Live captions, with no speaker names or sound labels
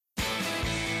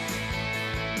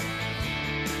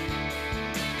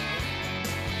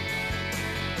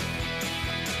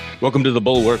Welcome to the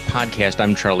Bulwark Podcast.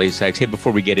 I'm Charlie Sykes. Hey,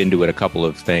 before we get into it, a couple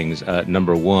of things.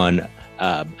 Number one,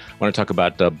 I want to talk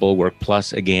about Bulwark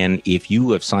Plus again. If you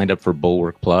have signed up for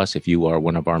Bulwark Plus, if you are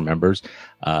one of our members,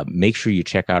 make sure you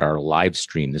check out our live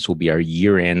stream. This will be our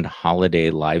year-end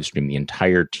holiday live stream, the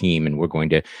entire team, and we're going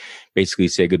to basically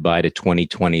say goodbye to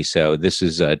 2020. So this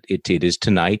is it is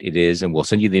tonight. It is, and we'll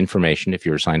send you the information if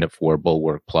you're signed up for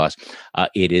Bulwark Plus.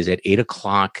 It is at 8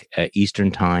 o'clock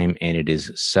Eastern time, and it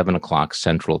is 7 o'clock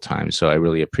Central time. So I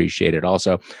really appreciate it.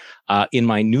 Also, in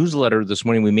my newsletter this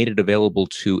morning, we made it available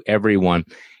to everyone,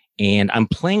 and I'm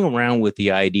playing around with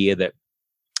the idea that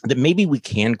maybe we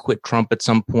can quit Trump at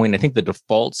some point. I think the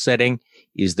default setting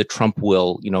is that Trump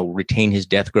will, retain his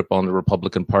death grip on the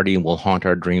Republican Party and will haunt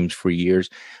our dreams for years.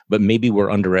 But maybe we're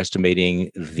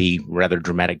underestimating the rather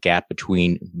dramatic gap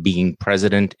between being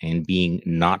president and being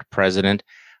not president.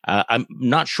 I'm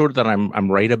not sure that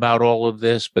I'm right about all of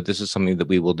this, but this is something that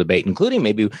we will debate, including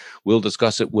maybe we'll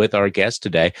discuss it with our guest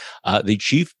today, the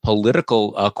chief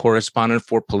political correspondent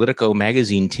for Politico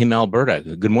magazine, Tim Alberta.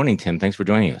 Good morning, Tim. Thanks for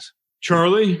joining us.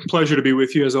 Charlie, pleasure to be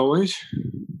with you as always.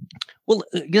 Well,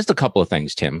 just a couple of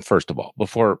things, Tim, first of all,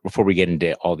 before we get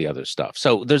into all the other stuff.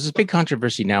 So there's this big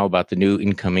controversy now about the new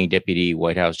incoming deputy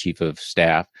White House chief of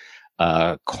staff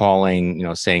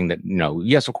calling, saying that,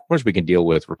 yes, of course we can deal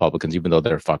with Republicans, even though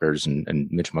they're fuckers, and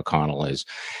Mitch McConnell is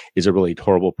a really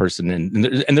horrible person. And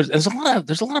there's a lot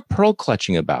of pearl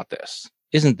clutching about this,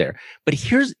 isn't there? But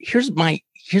here's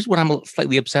what I'm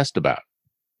slightly obsessed about.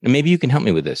 And maybe you can help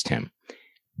me with this, Tim.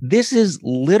 This is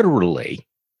literally,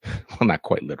 well, not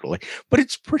quite literally, but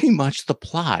it's pretty much the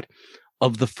plot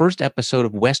of the first episode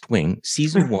of West Wing,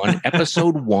 season 1,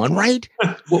 episode 1, right?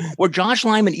 Where Josh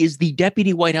Lyman is the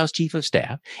deputy White House chief of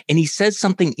staff, and he says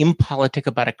something impolitic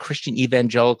about a Christian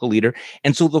evangelical leader.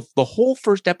 And so the whole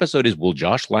first episode is, will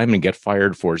Josh Lyman get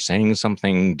fired for saying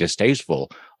something distasteful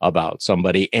about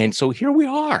somebody? And so here we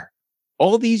are,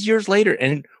 all these years later,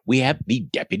 and we have the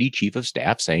deputy chief of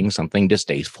staff saying something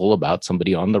distasteful about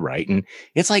somebody on the right. And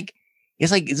is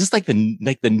this like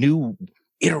the new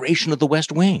iteration of the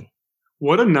West Wing?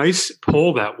 What a nice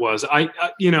poll that was. I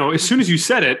as soon as you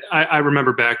said it, I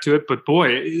remember back to it, but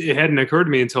boy, it hadn't occurred to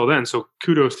me until then. So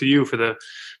kudos to you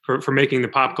for making the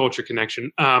pop culture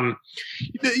connection. The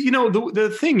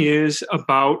thing is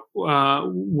about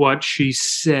what she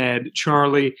said,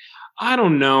 Charlie, I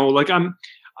don't know.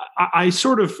 I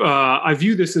sort of I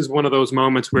view this as one of those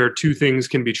moments where two things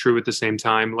can be true at the same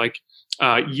time.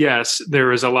 Yes,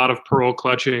 there is a lot of pearl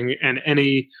clutching, and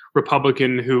any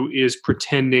Republican who is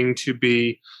pretending to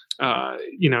be,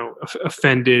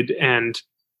 offended and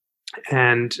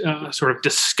sort of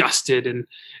disgusted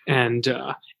and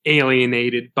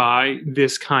alienated by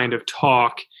this kind of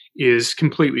talk is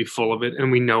completely full of it,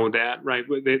 and we know that, right?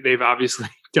 They've obviously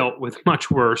dealt with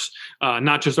much worse,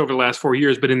 not just over the last 4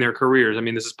 years, but in their careers. I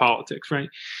mean, this is politics, right?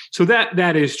 So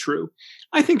that is true.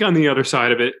 I think on the other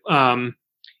side of it,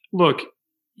 look,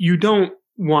 you don't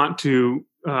want to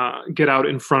get out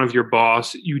in front of your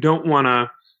boss. You don't want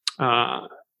to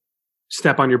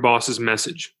step on your boss's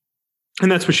message. And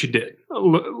that's what she did.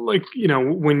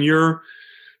 When your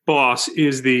boss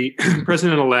is the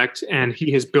president-elect and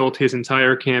he has built his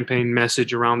entire campaign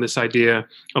message around this idea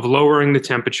of lowering the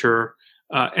temperature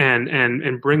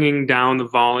and bringing down the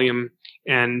volume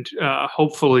and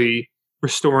hopefully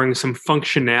restoring some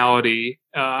functionality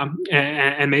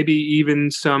and maybe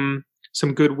even some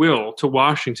goodwill to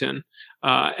Washington.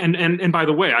 And by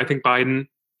the way, I think Biden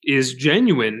is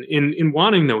genuine in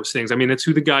wanting those things. I mean, that's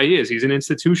who the guy is. He's an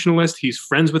institutionalist. He's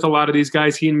friends with a lot of these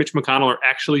guys. He and Mitch McConnell are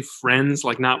actually friends,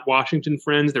 not Washington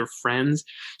friends. They're friends.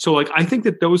 So I think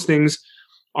that those things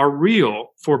are real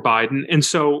for Biden. And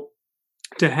so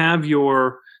to have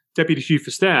your deputy chief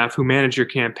of staff who managed your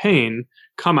campaign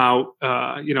come out,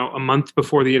 a month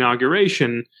before the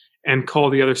inauguration and call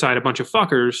the other side a bunch of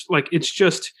fuckers, it's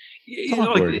just,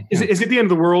 is it the end of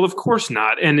the world? Of course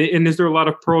not. And is there a lot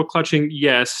of pearl clutching?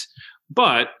 Yes,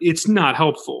 but it's not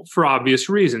helpful for obvious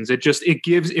reasons. It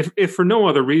gives, if for no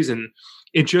other reason,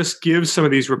 it just gives some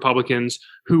of these Republicans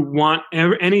who want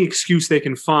any excuse they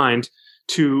can find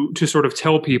to sort of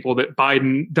tell people that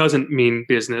Biden doesn't mean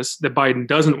business, that Biden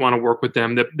doesn't want to work with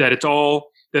them, that it's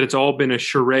all been a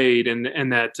charade,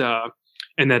 and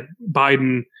that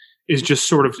Biden is just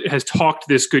sort of has talked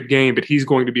this good game, but he's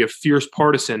going to be a fierce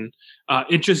partisan.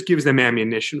 It just gives them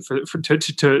ammunition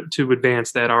to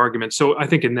advance that argument. So I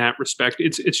think in that respect,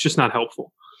 it's just not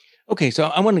helpful. Okay, so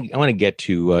I want to get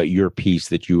to your piece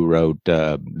that you wrote,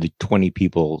 the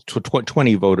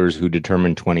 20 voters who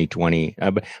determined 2020.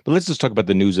 But let's just talk about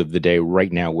the news of the day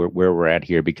right now, where we're at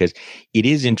here, because it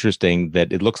is interesting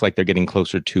that it looks like they're getting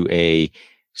closer to a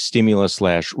stimulus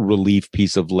slash relief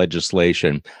piece of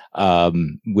legislation,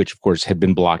 which of course had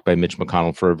been blocked by Mitch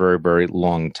McConnell for a very, very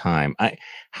long time.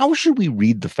 How should we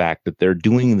read the fact that they're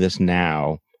doing this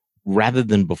now rather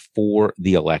than before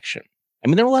the election? I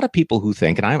mean, there are a lot of people who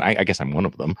think, and I guess I'm one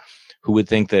of them, who would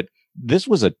think that this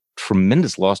was a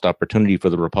tremendous lost opportunity for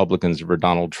the Republicans, for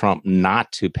Donald Trump,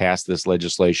 not to pass this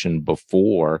legislation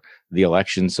before the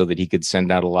election so that he could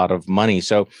send out a lot of money.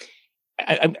 So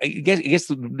I guess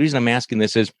the reason I'm asking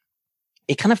this is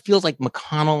it kind of feels like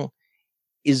McConnell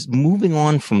is moving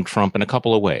on from Trump in a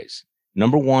couple of ways.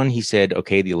 Number one, he said,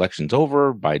 okay, the election's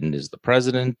over. Biden is the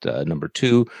president. Number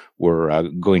two, we're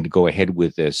going to go ahead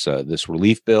with this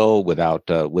relief bill without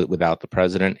the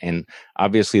president. And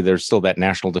obviously, there's still that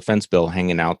national defense bill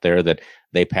hanging out there that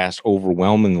they passed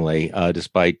overwhelmingly,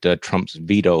 despite Trump's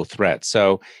veto threat.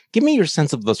 So give me your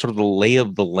sense of the sort of the lay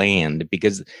of the land,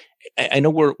 because I know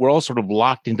we're all sort of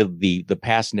locked into the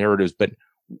past narratives, but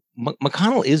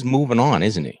McConnell is moving on,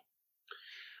 isn't he?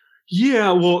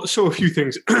 Yeah, well, so a few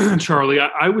things, Charlie.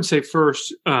 I would say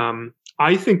first,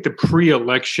 I think the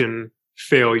pre-election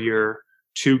failure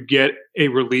to get a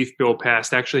relief bill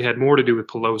passed actually had more to do with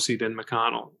Pelosi than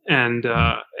McConnell. And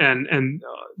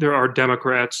there are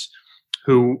Democrats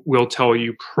who will tell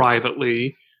you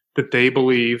privately that they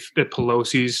believe that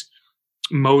Pelosi's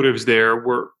motives there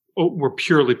were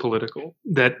purely political.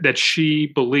 That she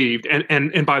believed,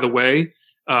 and by the way,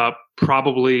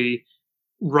 probably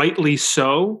rightly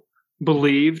so,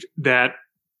 believed that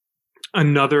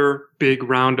another big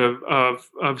round of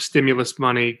stimulus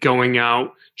money going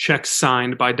out, checks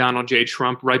signed by Donald J.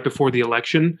 Trump right before the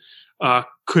election,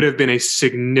 could have been a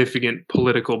significant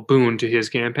political boon to his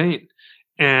campaign.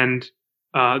 And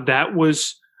that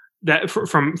was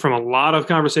from a lot of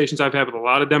conversations I've had with a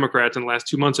lot of Democrats in the last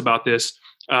 2 months about this.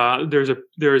 There's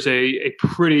a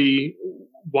pretty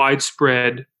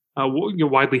widespread,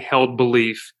 widely held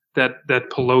belief that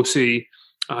Pelosi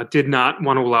did not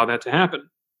want to allow that to happen.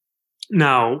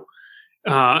 Now,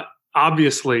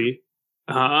 obviously,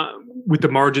 with the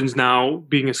margins now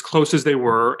being as close as they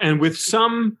were, and with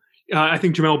some, I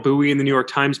think Jamel Bowie in the New York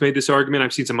Times made this argument.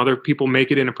 I've seen some other people make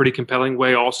it in a pretty compelling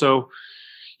way also.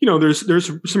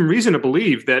 There's some reason to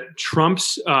believe that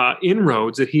Trump's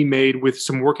inroads that he made with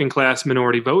some working class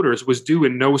minority voters was due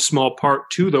in no small part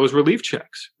to those relief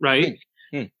checks, right?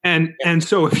 And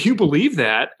so if you believe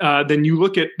that, then you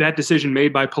look at that decision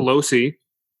made by Pelosi,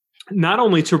 not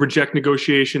only to reject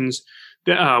negotiations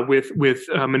with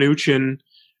Mnuchin,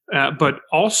 but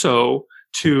also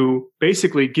to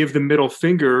basically give the middle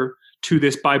finger to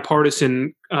this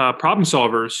bipartisan problem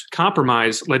solvers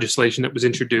compromise legislation that was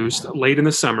introduced late in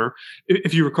the summer.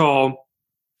 If you recall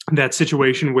that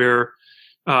situation where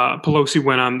Pelosi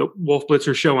went on the Wolf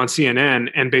Blitzer show on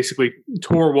CNN and basically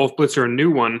tore Wolf Blitzer a new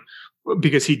one,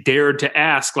 because he dared to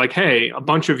ask, like, hey, a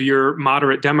bunch of your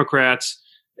moderate Democrats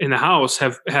in the House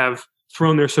have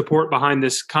thrown their support behind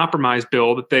this compromise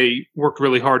bill that they worked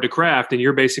really hard to craft, and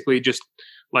you're basically just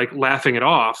like laughing it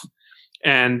off.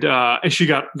 And she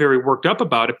got very worked up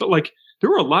about it. But like,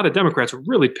 there were a lot of Democrats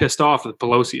really pissed off with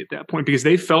Pelosi at that point because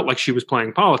they felt like she was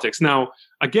playing politics. Now,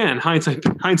 again, hindsight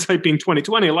being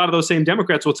 2020, a lot of those same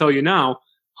Democrats will tell you now,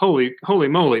 holy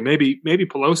moly, maybe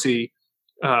Pelosi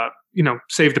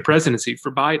save the presidency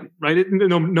for Biden, right?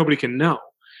 Nobody can know.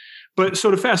 But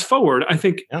so to fast forward, I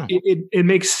think it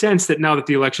makes sense that now that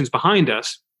the election's behind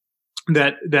us,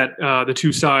 that the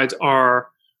two sides are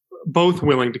both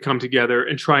willing to come together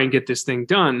and try and get this thing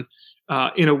done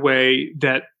in a way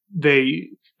that they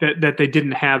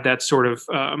didn't have that sort of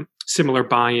similar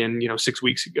buy-in, 6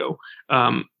 weeks ago.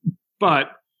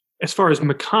 But as far as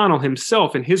McConnell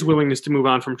himself and his willingness to move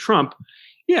on from Trump,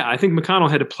 yeah, I think McConnell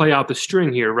had to play out the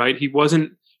string here, right? He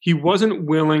wasn't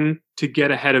willing to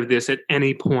get ahead of this at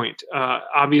any point.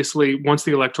 Obviously, once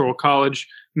the Electoral College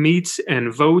meets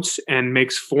and votes and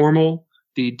makes formal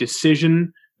the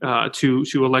decision to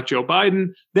elect Joe Biden,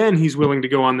 then he's willing to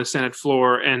go on the Senate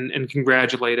floor and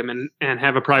congratulate him and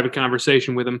have a private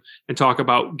conversation with him and talk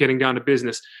about getting down to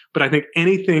business. But I think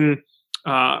anything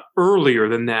earlier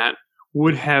than that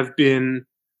would have been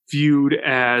viewed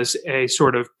as a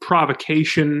sort of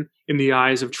provocation in the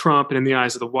eyes of Trump and in the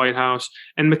eyes of the White House.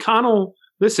 And McConnell,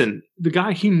 listen, the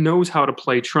guy, he knows how to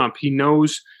play Trump. He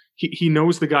knows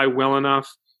the guy well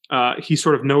enough. He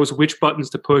sort of knows which buttons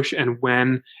to push and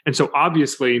when. And so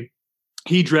obviously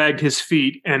he dragged his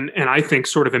feet and I think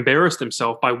sort of embarrassed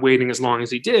himself by waiting as long as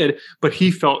he did. But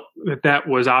he felt that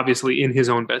was obviously in his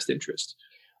own best interest.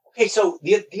 Okay, so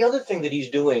the other thing that he's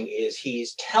doing is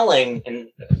he's telling, and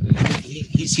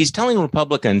he's telling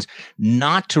Republicans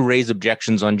not to raise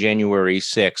objections on January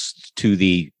 6th to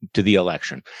the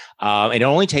election. And it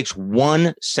only takes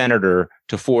one senator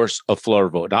to force a floor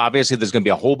vote. Now, obviously, there's going to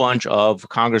be a whole bunch of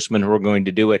congressmen who are going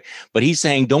to do it, but he's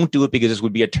saying don't do it because this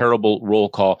would be a terrible roll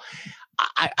call.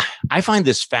 I find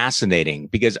this fascinating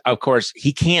because, of course,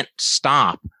 he can't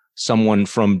stop someone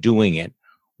from doing it.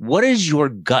 What is your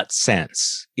gut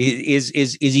sense? Is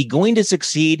he going to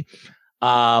succeed?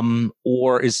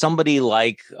 Or is somebody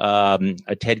like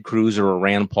a Ted Cruz or a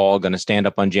Rand Paul going to stand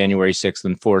up on January 6th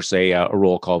and force a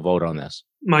roll call vote on this?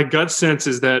 My gut sense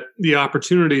is that the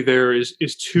opportunity there is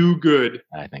too good.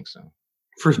 I think so.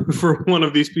 For one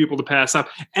of these people to pass up.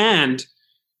 And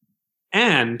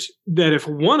that if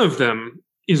one of them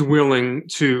is willing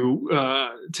to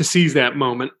seize that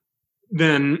moment,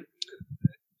 then,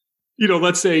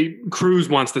 let's say Cruz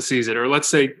wants to seize it, or let's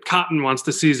say Cotton wants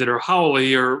to seize it, or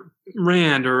Hawley or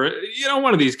Rand, or,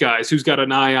 one of these guys who's got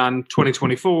an eye on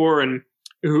 2024 and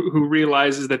who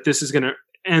realizes that this is going to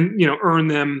earn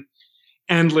them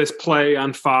endless play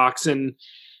on Fox and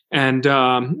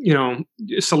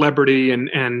celebrity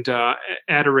and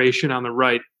adoration on the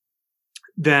right.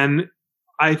 Then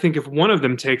I think if one of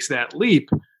them takes that leap,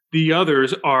 the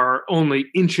others are only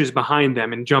inches behind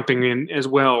them and jumping in as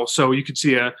well. So you could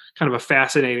see a kind of a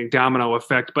fascinating domino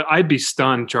effect. But I'd be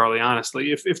stunned, Charlie,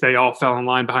 honestly, if they all fell in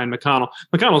line behind McConnell.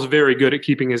 McConnell's very good at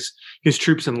keeping his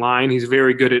troops in line. He's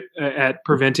very good at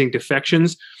preventing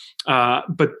defections.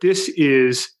 But this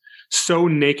is so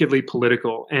nakedly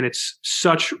political, and it's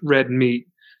such red meat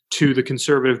to the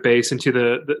conservative base and to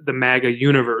the MAGA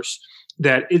universe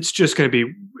that it's just going to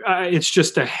be it's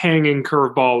just a hanging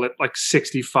curveball at like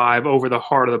 65 over the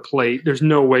heart of the plate. There's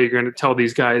no way you're going to tell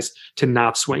these guys to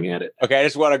not swing at it. Okay, I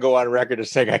just want to go on record as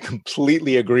saying I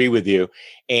completely agree with you.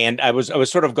 And I was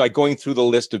sort of like going through the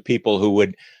list of people who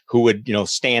would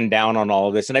stand down on all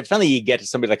of this, and I finally you get to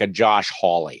somebody like a Josh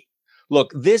Hawley.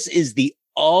 Look, this is the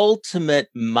ultimate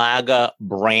MAGA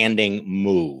branding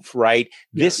move, right?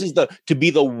 Yeah. This is to be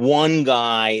the one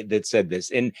guy that said this.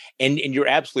 And you're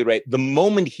absolutely right. The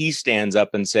moment he stands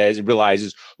up and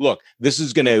realizes, look, this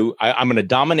is I'm going to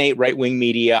dominate right-wing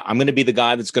media. I'm going to be the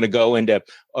guy that's going to go into,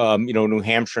 New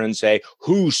Hampshire and say,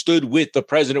 who stood with the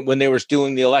president when they were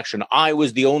stealing the election? I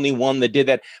was the only one that did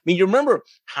that. I mean, you remember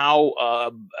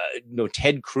how,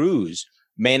 Ted Cruz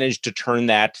managed to turn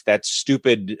that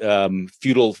stupid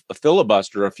futile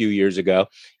filibuster a few years ago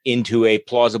into a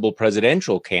plausible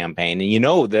presidential campaign.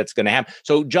 And that's going to happen.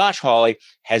 So Josh Hawley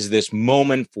has this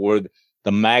moment for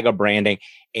the MAGA branding.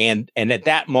 And at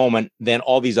that moment, then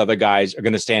all these other guys are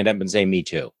going to stand up and say, me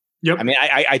too. Yep. I mean,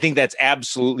 I think that's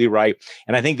absolutely right.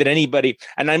 And I think that anybody,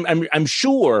 and I'm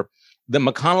sure that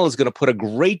McConnell is going to put a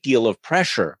great deal of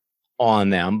pressure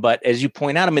on them, but as you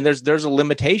point out, I mean, there's a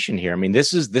limitation here. I mean,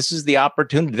 this is the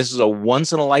opportunity. This is a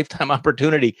once in a lifetime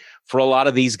opportunity for a lot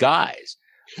of these guys.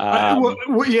 Look,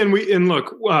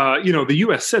 the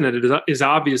U.S. Senate is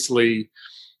obviously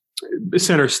the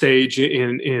center stage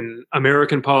in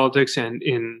American politics and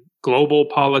in global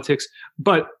politics.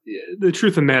 But the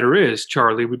truth of the matter is,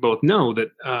 Charlie, we both know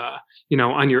that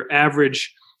on your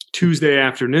average Tuesday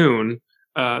afternoon,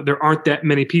 there aren't that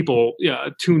many people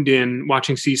tuned in,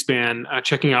 watching C-SPAN,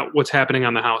 checking out what's happening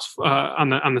on the House, on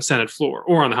the Senate floor,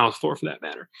 or on the House floor for that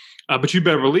matter. But you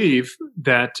better believe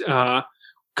that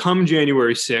come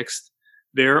January 6th,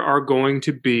 there are going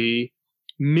to be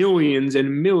millions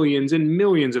and millions and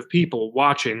millions of people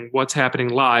watching what's happening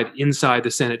live inside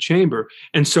the Senate chamber.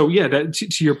 And so,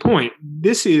 to your point,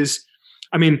 this is,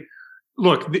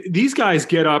 look, these guys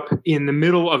get up in the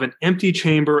middle of an empty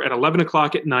chamber at 11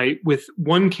 o'clock at night with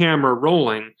one camera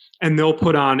rolling, and they'll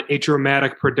put on a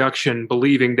dramatic production,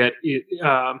 believing that it,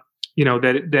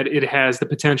 that it has the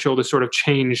potential to sort of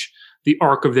change the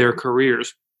arc of their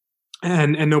careers,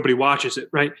 and nobody watches it,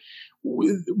 right?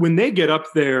 When they get up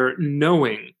there,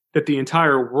 knowing that the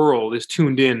entire world is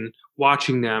tuned in,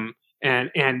 watching them,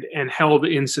 and held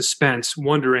in suspense,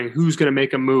 wondering who's going to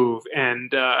make a move,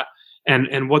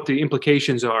 and what the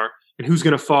implications are and who's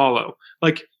going to follow.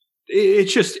 Like,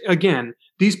 it's just, again,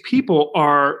 these people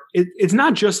are, it's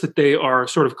not just that they are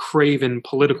sort of craven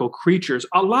political creatures.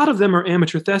 A lot of them are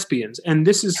amateur thespians. And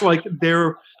this is like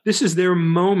this is their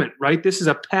moment, right? This is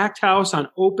a packed house on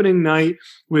opening night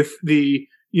with the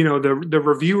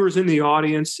reviewers in the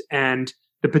audience and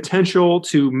the potential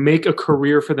to make a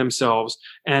career for themselves.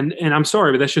 And I'm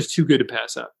sorry, but that's just too good to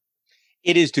pass up.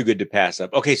 It is too good to pass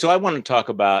up. Okay, so I want to talk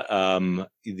about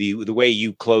the way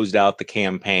you closed out the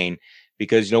campaign,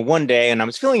 because one day, and I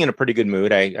was feeling in a pretty good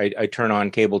mood, I turn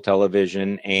on cable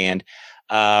television, and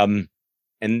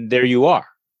there you are,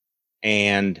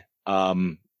 and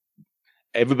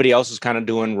everybody else is kind of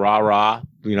doing rah rah,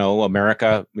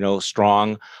 America,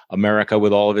 strong America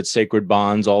with all of its sacred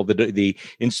bonds, all the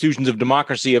institutions of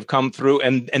democracy have come through,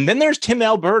 and then there's Tim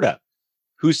Alberta,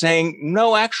 who's saying,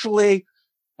 no, actually,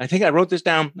 I think I wrote this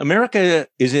down. America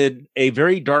is in a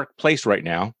very dark place right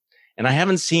now, and I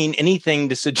haven't seen anything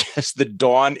to suggest the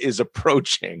dawn is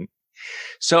approaching.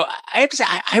 So I have to say,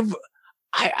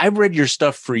 I've read your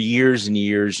stuff for years and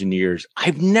years and years.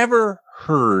 I've never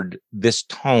heard this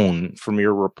tone from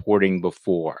your reporting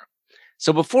before.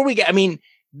 So before we get,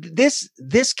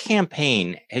 this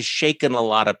campaign has shaken a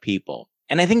lot of people,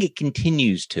 and I think it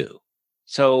continues to.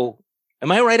 So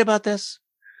am I right about this?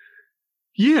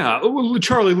 Yeah, well,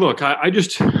 Charlie, look, I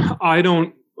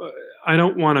don't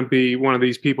want to be one of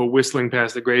these people whistling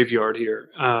past the graveyard here.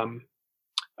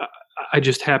 I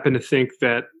just happen to think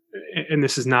that, and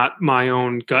this is not my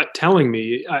own gut telling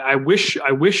me, I wish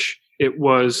it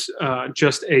was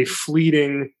just a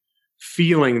fleeting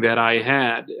feeling that I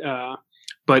had,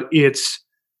 but it's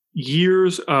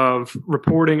years of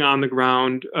reporting on the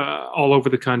ground all over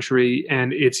the country,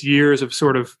 and it's years of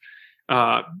sort of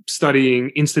studying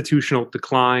institutional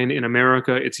decline in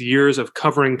America. It's years of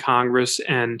covering Congress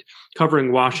and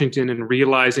covering Washington and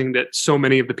realizing that so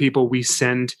many of the people we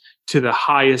send to the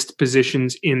highest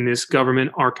positions in this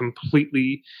government are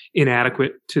completely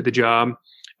inadequate to the job.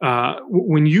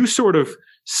 When you sort of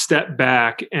step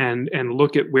back and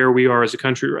look at where we are as a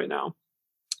country right now,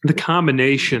 the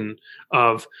combination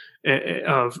of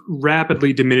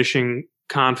rapidly diminishing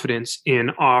confidence in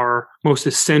our most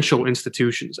essential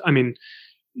institutions. I mean,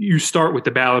 you start with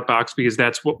the ballot box because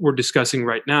that's what we're discussing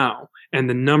right now. And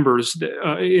the numbers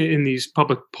in these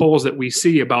public polls that we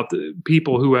see about the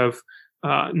people who have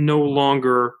no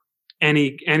longer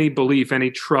any belief,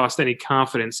 any trust, any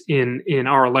confidence in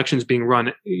our elections being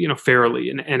run, fairly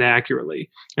and accurately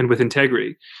and with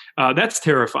integrity. That's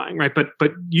terrifying, right?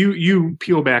 But you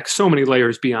peel back so many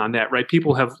layers beyond that, right?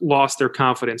 People have lost their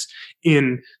confidence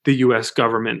in the U.S.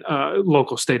 government,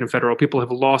 local, state, and federal. People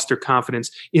have lost their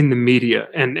confidence in the media,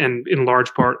 and in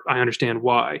large part, I understand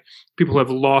why. People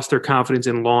have lost their confidence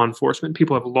in law enforcement.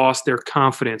 People have lost their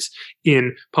confidence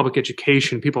in public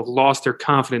education. People have lost their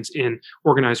confidence in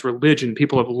organized religion.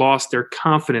 People have lost their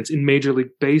confidence in Major League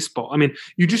Baseball. I mean,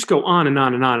 you just go on and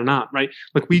on and on and on, right?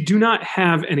 Like, we do not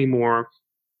have anymore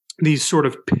these sort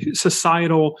of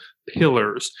societal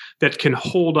pillars that can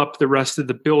hold up the rest of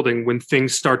the building when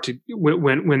things start to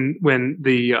when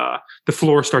the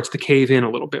floor starts to cave in a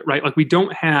little bit, right? Like, we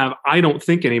don't have, I don't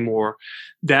think anymore,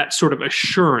 that sort of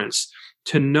assurance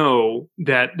to know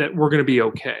that we're going to be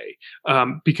okay.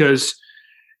 Because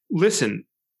listen,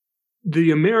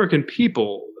 the American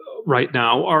people right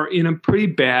now are in a pretty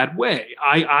bad way.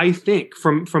 I think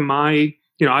from my,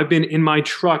 I've been in my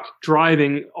truck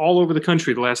driving all over the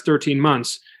country the last 13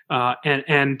 months,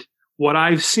 and what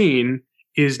I've seen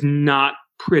is not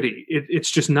pretty. It's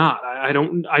just not.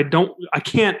 I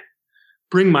can't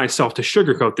bring myself to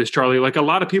sugarcoat this, Charlie. Like, a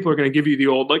lot of people are going to give you the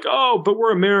old, like, oh, but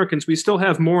we're Americans. We still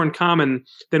have more in common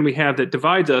than we have that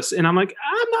divides us. And I'm like,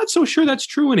 I'm not so sure that's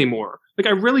true anymore. Like, I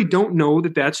really don't know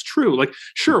that that's true. Like,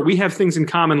 sure, we have things in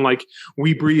common, like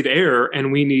we breathe air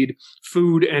and we need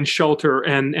food and shelter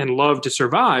and love to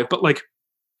survive. But like,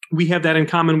 we have that in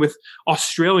common with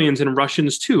Australians and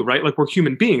Russians too, right? Like, we're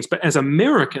human beings. But as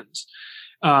Americans,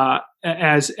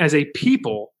 as a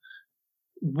people,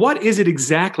 what is it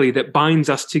exactly that binds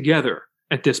us together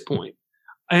at this point?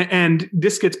 And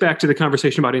this gets back to the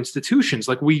conversation about institutions.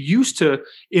 Like, we used to,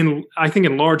 I think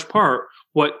in large part,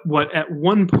 what at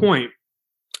one point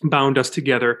bound us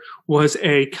together was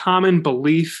a common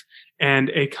belief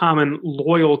and a common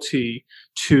loyalty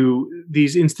to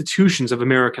these institutions of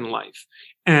American life.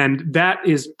 And that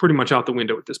is pretty much out the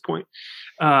window at this point.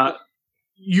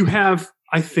 You have,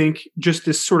 I think, just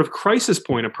this sort of crisis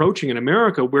point approaching in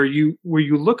America where you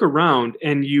look around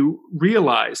and you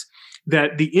realize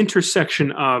that the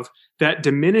intersection of that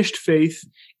diminished faith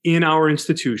in our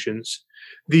institutions,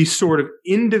 the sort of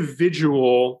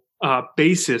individual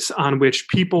basis on which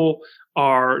people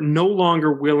are no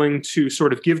longer willing to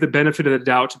sort of give the benefit of the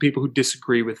doubt to people who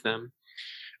disagree with them,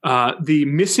 the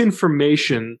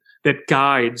misinformation that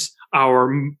guides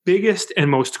our biggest and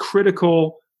most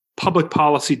critical public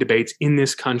policy debates in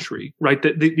this country, right?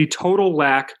 The total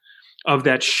lack of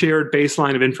that shared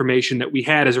baseline of information that we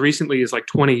had as recently as like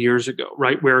 20 years ago,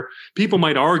 right? Where people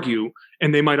might argue,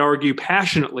 and they might argue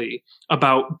passionately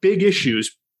about big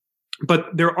issues, but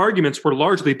their arguments were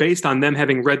largely based on them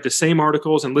having read the same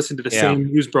articles and listened to the same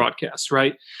news broadcasts,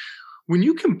 right? When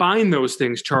you combine those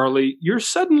things, Charlie, you're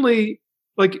suddenly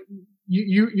like,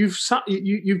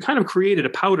 you've kind of created a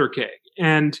powder keg.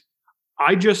 And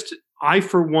I,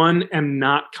 for one, am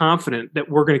not confident that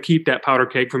we're going to keep that powder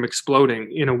keg from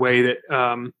exploding in a way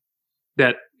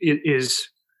that it is.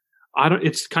 I don't.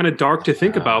 It's kind of dark to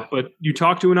think about, but you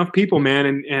talk to enough people,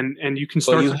 man, and you can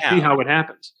start to see how it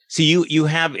happens. See, you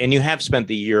have spent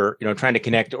the year, trying to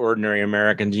connect to ordinary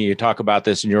Americans. You talk about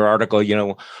this in your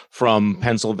article, from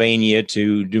Pennsylvania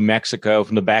to New Mexico,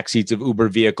 from the back seats of Uber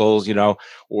vehicles,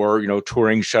 or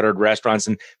touring shuttered restaurants.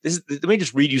 And let me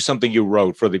just read you something you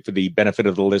wrote for the benefit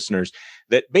of the listeners.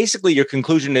 That basically your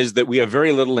conclusion is that we have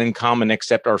very little in common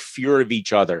except our fear of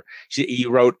each other. You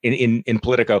wrote in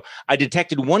Politico, I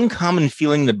detected one common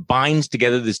feeling that binds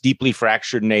together this deeply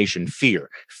fractured nation: fear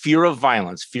of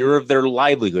violence, fear of their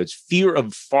livelihoods, fear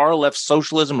of far left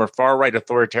socialism or far right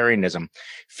authoritarianism,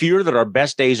 fear that our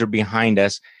best days are behind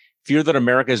us, fear that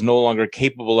America is no longer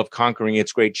capable of conquering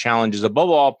its great challenges. Above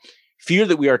all, fear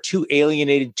that we are too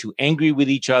alienated, too angry with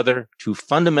each other, too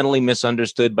fundamentally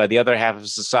misunderstood by the other half of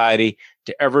society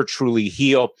to ever truly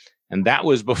heal. And that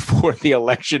was before the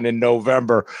election in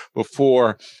November,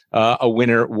 before a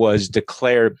winner was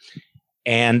declared.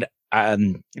 And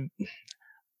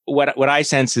what I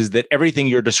sense is that everything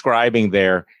you're describing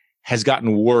there has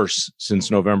gotten worse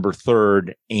since November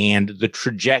 3rd, and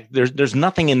there's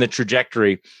nothing in the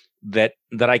trajectory that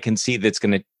I can see that's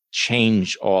going to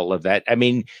change all of that. I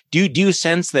mean, do you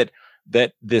sense that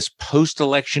this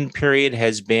post-election period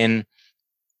has been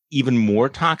even more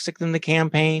toxic than the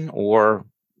campaign, or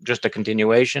just a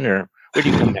continuation, or where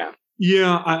do you come down?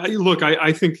 Yeah,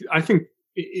 I think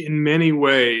in many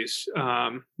ways,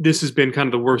 this has been kind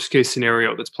of the worst case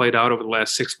scenario that's played out over the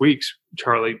last 6 weeks,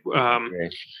 Charlie.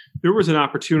 There was an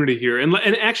opportunity here. And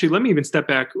actually, let me even step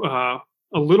back a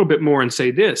little bit more and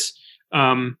say this.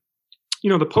 The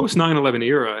post 9/11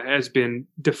 era has been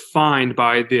defined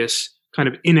by this kind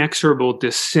of inexorable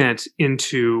descent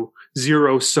into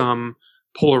zero-sum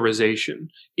polarization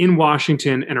in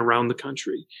Washington and around the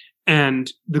country.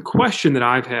 And the question that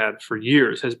I've had for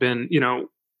years has been,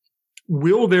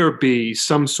 will there be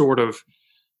some sort of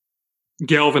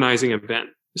galvanizing event,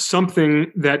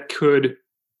 something that could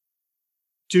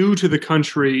do to the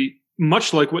country,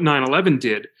 much like what 9/11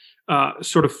 did,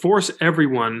 sort of force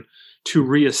everyone to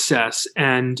reassess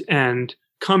and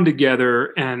come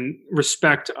together and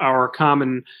respect our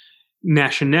common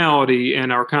nationality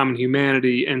and our common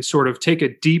humanity, and sort of take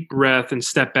a deep breath and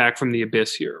step back from the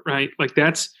abyss here, right? Like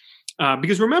that's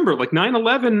because remember, like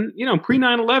 9/11, pre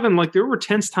 9/11, like there were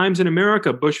tense times in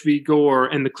America, Bush v. Gore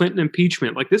and the Clinton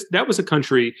impeachment. Like that was a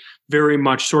country very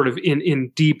much sort of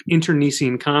in deep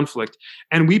internecine conflict.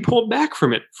 And we pulled back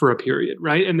from it for a period,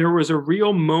 right? And there was a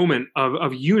real moment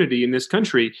of unity in this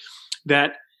country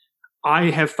that I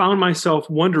have found myself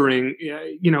wondering,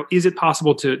 is it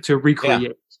possible to recreate? Yeah.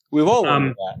 We've all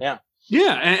wondered that, yeah.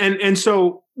 Yeah, and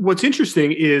so what's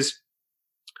interesting is,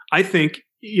 I think,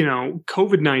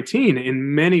 COVID-19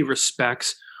 in many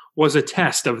respects was a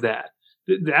test of that.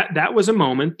 That was a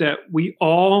moment that we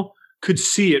all could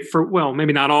see it for, well,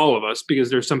 maybe not all of us, because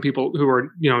there's some people who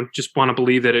are, just want to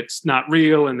believe that it's not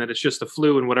real and that it's just the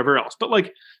flu and whatever else. But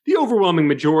like the overwhelming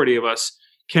majority of us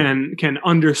can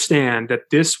understand that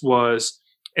this was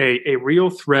a real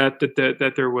threat,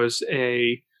 that there was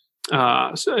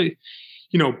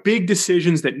big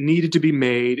decisions that needed to be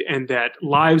made, and that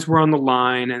lives were on the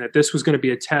line, and that this was going to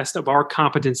be a test of our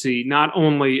competency, not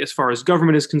only as far as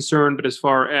government is concerned, but as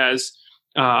far as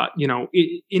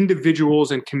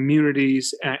individuals and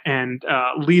communities and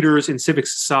leaders in civic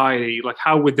society. Like,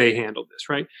 how would they handle this,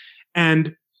 right?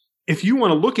 And if you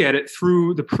want to look at it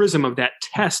through the prism of that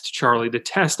test, Charlie, the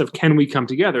test of can we come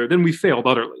together, then we failed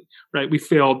utterly, right? We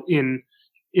failed in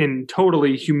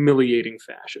totally humiliating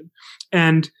fashion.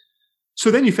 And so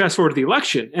then you fast forward to the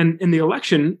election, and in the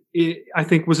election, I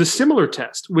think, was a similar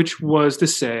test, which was to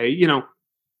say,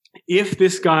 if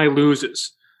this guy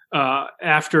loses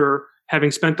after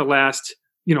having spent the last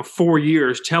 4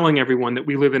 years telling everyone that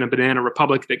we live in a banana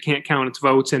republic that can't count its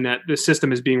votes, and that the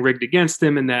system is being rigged against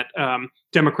him, and that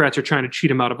Democrats are trying to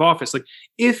cheat him out of office, like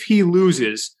if he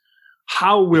loses,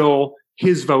 how will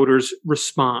his voters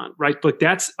respond, right? Like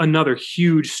that's another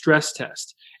huge stress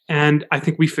test. And I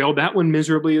think we failed that one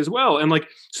miserably as well. And like,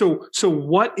 so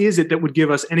what is it that would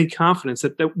give us any confidence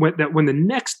that when the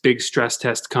next big stress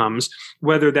test comes,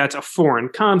 whether that's a foreign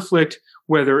conflict,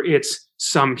 whether it's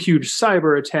some huge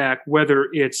cyber attack, whether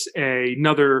it's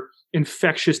another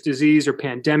infectious disease or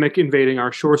pandemic invading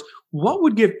our shores, what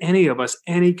would give any of us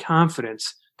any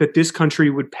confidence that this country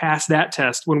would pass that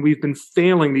test when we've been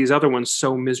failing these other ones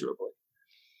so miserably?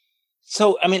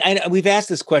 So, I mean, we've asked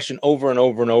this question over and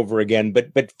over and over again,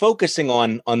 but focusing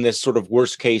on this sort of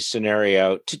worst case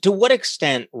scenario, to what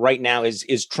extent right now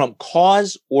is Trump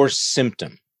cause or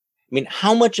symptom? I mean,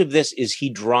 how much of this is he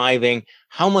driving?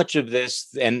 How much of this,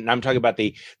 and I'm talking about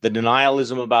the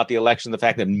denialism about the election, the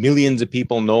fact that millions of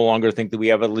people no longer think that we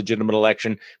have a legitimate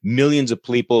election, millions of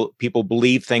people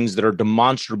believe things that are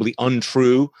demonstrably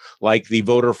untrue, like the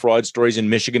voter fraud stories in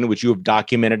Michigan, which you have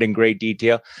documented in great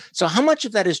detail. So how much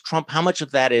of that is Trump? How much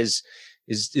of that is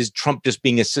Trump just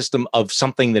being a system of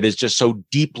something that is just so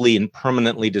deeply and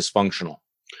permanently dysfunctional?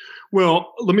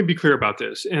 Well, let me be clear about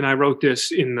this. And I wrote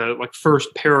this in the first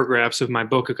paragraphs of my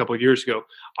book a couple of years ago.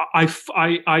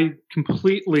 I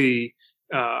completely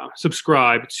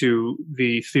subscribe to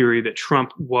the theory that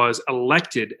Trump was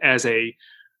elected as a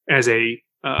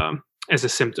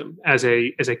symptom, as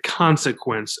a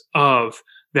consequence of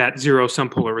that zero sum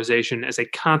polarization, as a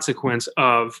consequence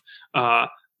of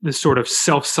this sort of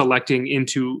self-selecting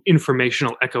into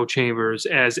informational echo chambers,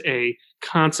 as a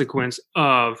consequence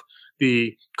of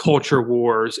the culture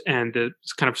wars and the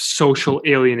kind of social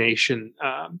alienation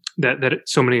that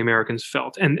so many Americans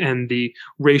felt, and the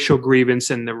racial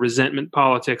grievance and the resentment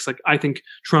politics. I think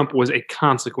Trump was a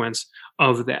consequence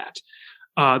of that.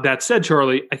 That said,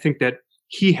 Charlie, I think that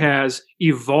he has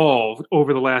evolved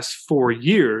over the last 4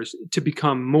 years to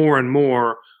become more and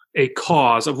more a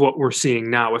cause of what we're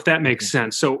seeing now, if that makes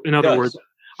sense. So, in other words,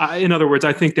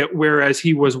 I think that whereas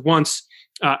he was once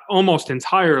almost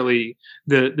entirely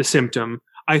the symptom,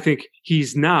 I think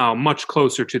he's now much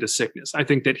closer to the sickness. I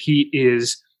think that he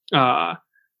is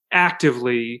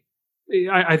actively,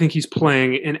 I think he's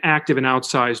playing an active and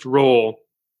outsized role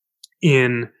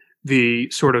in the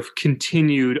sort of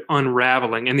continued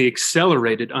unraveling and the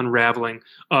accelerated unraveling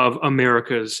of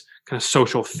America's kind of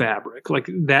social fabric.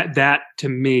 That to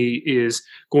me is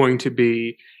going to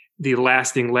be the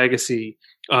lasting legacy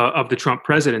of the Trump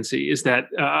presidency, is that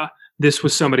this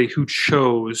was somebody who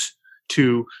chose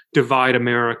to divide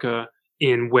America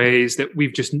in ways that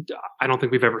I don't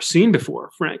think we've ever seen before,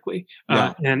 frankly.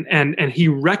 Yeah. And he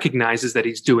recognizes that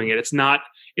he's doing it. It's not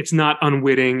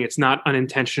unwitting. It's not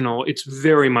unintentional. It's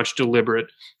very much deliberate.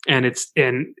 And it's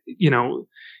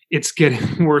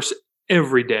getting worse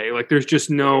every day. There's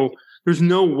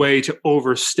no way to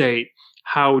overstate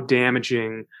how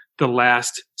damaging the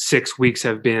last 6 weeks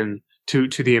have been to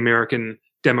the American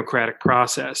democratic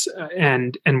process,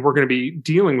 and we're going to be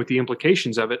dealing with the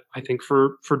implications of it, I think,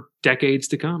 for decades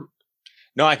to come.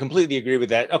 No, I completely agree with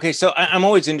that. Okay, so I'm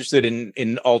always interested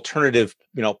in alternative,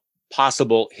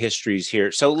 possible histories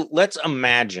here. So let's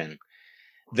imagine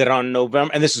that on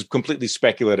November, and this is completely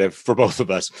speculative for both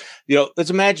of us, let's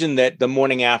imagine that the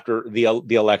morning after the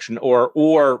election,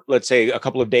 or let's say a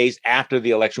couple of days after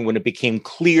the election, when it became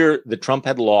clear that Trump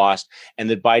had lost and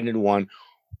that Biden had won,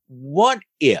 what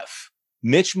if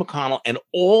Mitch McConnell and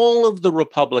all of the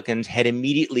Republicans had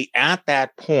immediately at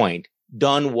that point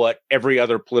done what every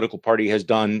other political party has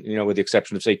done, with the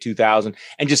exception of, say, 2000,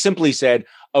 and just simply said,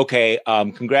 okay,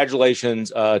 congratulations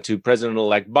to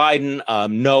President-elect Biden.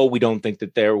 No, we don't think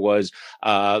that there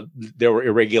were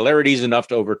irregularities enough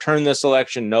to overturn this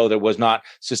election. No, there was not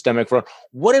systemic fraud.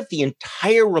 What if the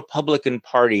entire Republican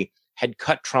Party had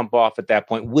cut Trump off at that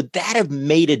point? Would that have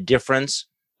made a difference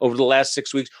over the last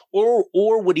 6 weeks, or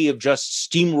would he have just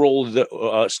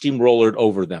steamrollered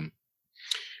over them?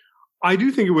 I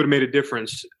do think it would have made a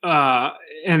difference,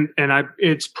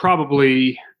 it's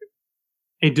probably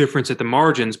a difference at the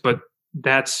margins, but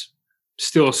that's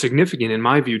still significant in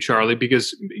my view, Charlie,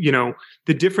 because the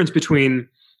difference between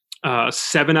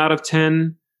 7 out of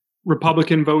 10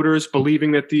 Republican voters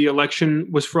believing that the election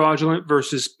was fraudulent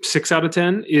versus 6 out of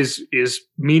 10 is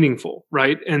meaningful,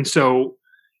 right? And so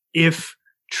if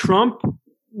Trump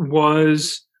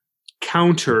was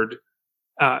countered,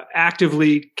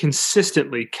 actively,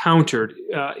 consistently countered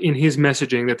in his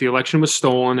messaging that the election was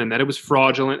stolen and that it was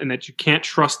fraudulent and that you can't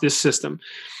trust this system.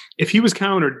 If he was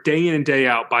countered day in and day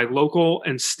out by local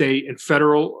and state and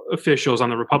federal officials on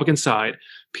the Republican side,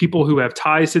 people who have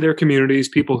ties to their communities,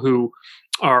 people who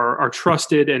are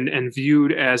trusted and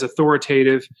viewed as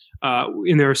authoritative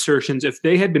in their assertions, if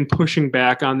they had been pushing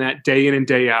back on that day in and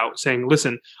day out, saying,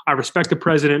 listen, I respect the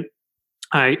president.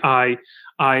 I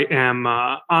am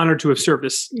honored to have served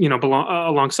this,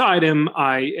 alongside him.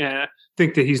 I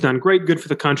think that he's done great good for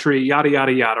the country, yada,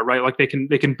 yada, yada, right? They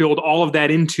can build all of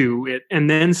that into it and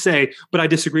then say, but I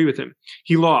disagree with him.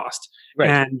 He lost. Right.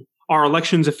 And our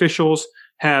elections officials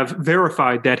have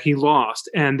verified that he lost,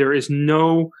 and there is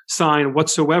no sign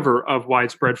whatsoever of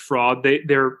widespread fraud.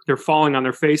 They're falling on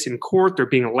their face in court. They're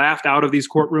being laughed out of these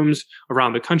courtrooms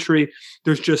around the country.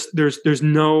 There's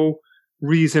no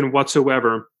reason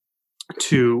whatsoever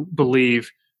to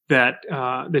believe that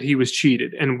he was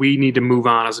cheated, and we need to move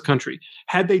on as a country.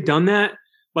 Had they done that,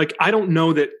 I don't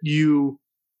know that you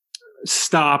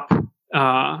stop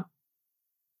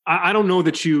I don't know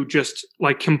that you just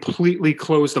like completely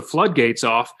close the floodgates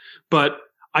off, but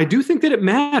I do think that it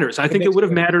matters. I think it would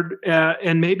have mattered,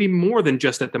 and maybe more than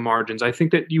just at the margins. I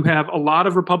think that you have a lot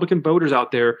of Republican voters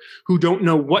out there who don't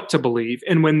know what to believe,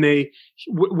 and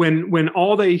when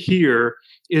all they hear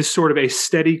is sort of a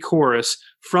steady chorus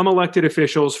from elected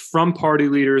officials, from party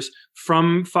leaders,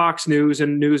 from Fox News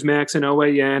and Newsmax and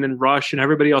OAN and Rush and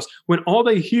everybody else, when all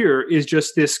they hear is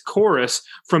just this chorus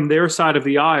from their side of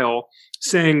the aisle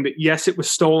saying that, yes, it was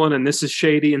stolen and this is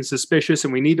shady and suspicious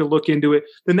and we need to look into it,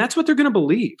 then that's what they're going to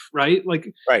believe, right?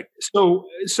 Like, right. So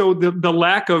the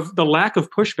lack of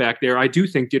pushback there, I do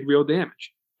think, did real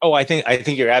damage. Oh, I think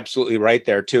you're absolutely right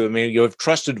there too. I mean, you have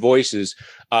trusted voices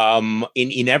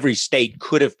in every state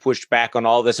could have pushed back on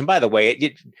all this. And by the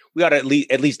way, we ought to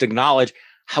at least acknowledge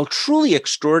how truly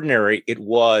extraordinary it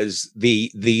was,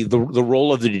 the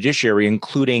role of the judiciary,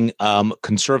 including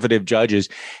conservative judges.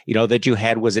 You know, that you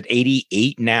had, was it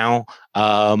 88 now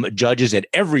judges at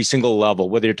every single level,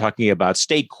 whether you're talking about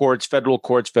state courts, federal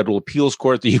appeals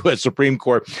court, the U.S. Supreme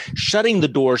Court, shutting the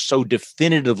door so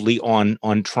definitively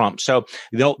on Trump. So,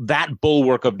 you know, that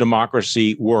bulwark of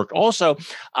democracy worked. Also,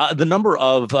 the number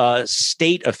of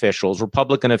state officials,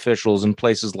 Republican officials in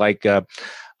places like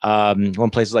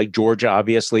places like Georgia,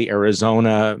 obviously,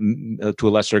 Arizona, to a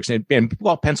lesser extent, and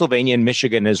Pennsylvania and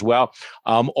Michigan as well,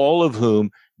 all of whom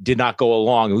did not go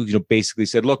along, who basically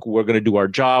said, look, we're going to do our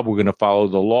job. We're going to follow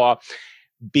the law.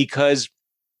 Because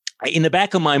in the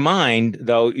back of my mind,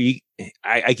 though,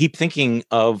 I keep thinking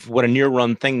of what a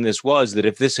near-run thing this was, that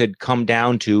if this had come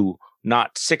down to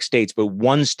not 6 states, but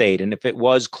 1 state, and if it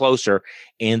was closer,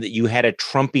 and that you had a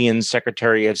Trumpian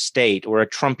Secretary of State or a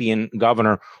Trumpian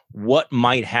governor, what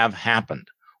might have happened?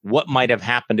 What might have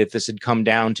happened if this had come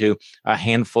down to a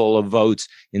handful of votes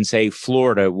in, say,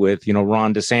 Florida with,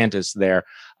 Ron DeSantis there?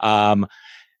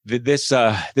 This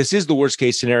is the worst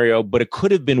case scenario, but it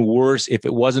could have been worse if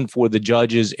it wasn't for the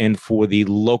judges and for the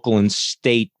local and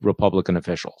state Republican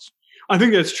officials. I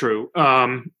think that's true.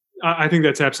 I think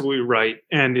that's absolutely right,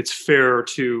 and it's fair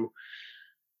to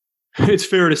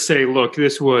say, look,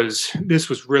 this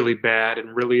was really bad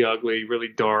and really ugly, really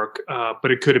dark,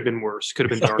 but it could have been worse. Could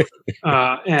have been darker,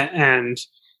 and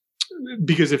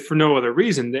because if for no other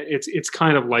reason, it's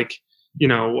kind of like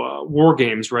war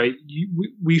games, right?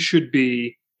 We should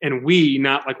be, and we,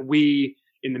 not like we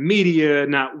in the media,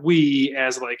 not we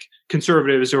as like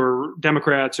conservatives or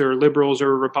Democrats or liberals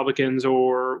or Republicans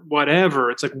or whatever.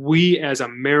 It's like we as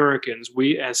Americans,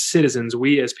 we as citizens,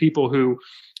 we as people who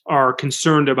are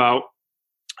concerned about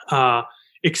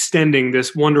extending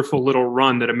this wonderful little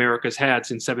run that America's had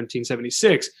since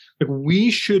 1776. Like, we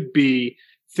should be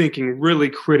thinking really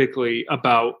critically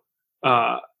about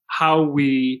how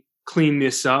we clean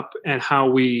this up and how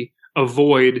we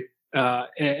avoid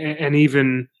an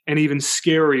even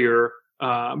scarier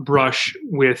brush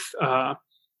with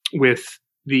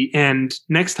the end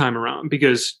next time around,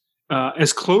 because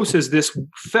as close as this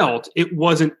felt, it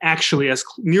wasn't actually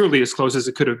nearly as close as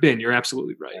it could have been. You're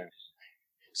absolutely right.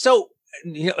 So,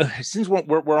 since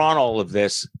we're on all of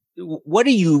this, where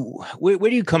do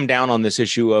you come down on this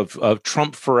issue of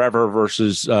Trump forever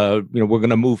versus we're going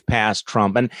to move past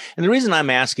Trump? And the reason I'm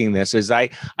asking this is I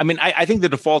think the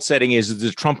default setting is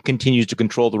that Trump continues to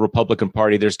control the Republican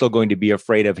Party. They're still going to be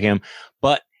afraid of him.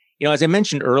 But as I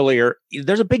mentioned earlier,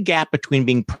 there's a big gap between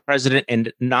being president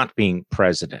and not being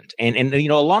president. And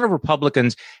a lot of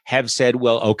Republicans have said,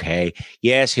 well, okay,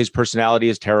 yes, his personality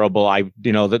is terrible.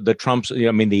 The Trump's,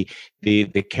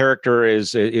 the character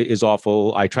is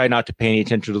awful. I try not to pay any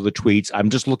attention to the tweets. I'm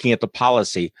just looking at the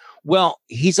policy. Well,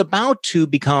 he's about to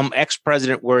become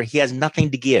ex-president where he has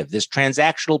nothing to give. This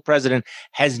transactional president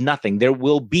has nothing. There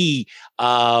will be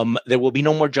no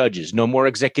more judges, no more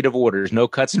executive orders, no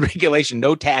cuts in regulation,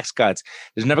 no tax cuts.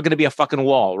 There's never going to be a fucking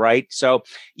wall, right? So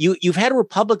you've had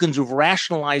Republicans who've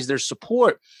rationalized their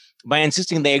support by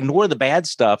insisting they ignore the bad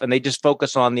stuff and they just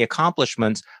focus on the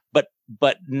accomplishments. But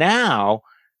now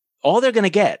all they're going to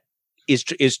get is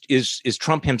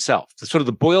Trump himself, the sort of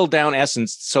the boiled down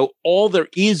essence. So all there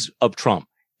is of Trump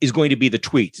is going to be the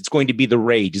tweets. It's going to be the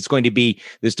rage. It's going to be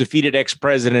this defeated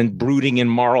ex-president brooding in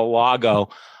Mar-a-Lago.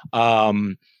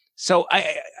 So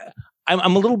I'm a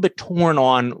little bit torn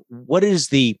on what is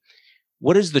the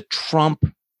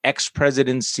Trump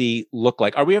ex-presidency look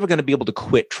like? Are we ever going to be able to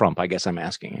quit Trump? I guess I'm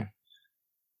asking you.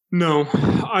 No,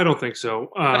 I don't think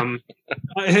so. I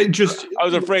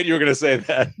was afraid you were going to say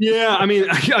that. Yeah, I mean,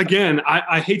 again,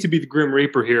 I hate to be the Grim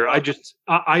Reaper here.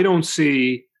 I don't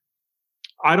see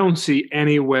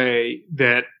any way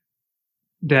that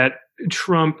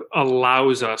Trump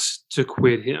allows us to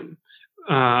quit him.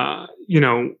 I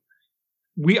don't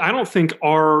think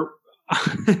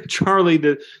Charlie,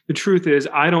 the truth is,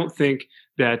 I don't think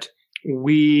that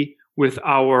we, with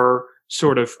our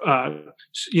sort of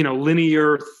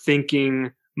linear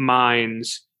thinking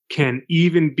minds, can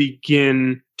even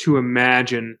begin to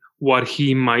imagine what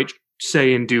he might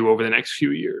say and do over the next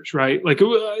few years, right? Like,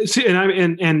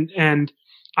 and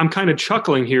I'm kind of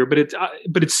chuckling here, but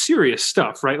it's serious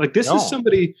stuff, right? Like, this is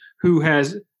somebody who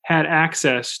has had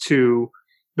access to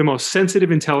the most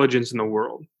sensitive intelligence in the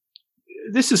world.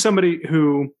 This is somebody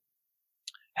who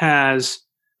has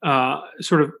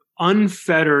sort of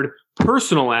unfettered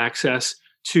personal access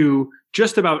to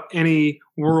just about any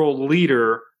world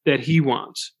leader that he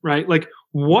wants, right? Like,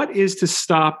 what is to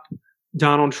stop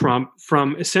Donald Trump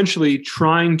from essentially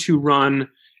trying to run,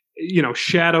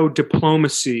 shadow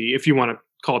diplomacy, if you want to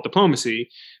call it diplomacy,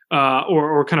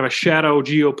 or kind of a shadow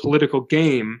geopolitical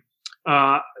game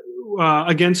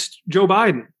against Joe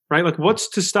Biden, right? Like, what's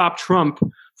to stop Trump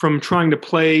from trying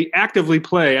to actively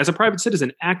play, as a private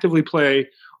citizen, actively play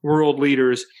world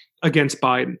leaders against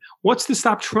Biden? What's to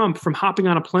stop Trump from hopping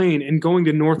on a plane and going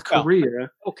to North Korea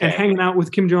and hanging out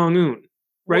with Kim Jong-un?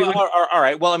 Right? Well, all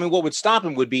right. Well, I mean, what would stop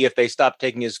him would be if they stopped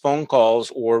taking his phone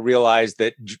calls or realized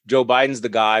that Joe Biden's the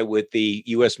guy with the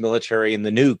U.S. military and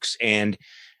the nukes, and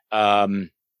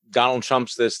Donald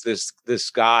Trump's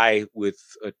this guy with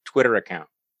a Twitter account.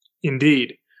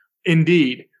 Indeed.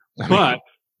 But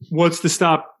what's to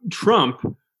stop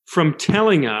Trump from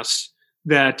telling us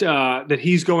that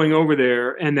he's going over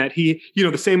there, and that he,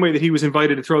 the same way that he was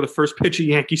invited to throw the first pitch at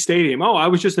Yankee Stadium. Oh, I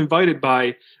was just invited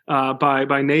by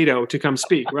NATO to come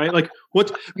speak, right? Like,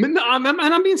 and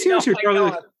I'm being serious here, Charlie.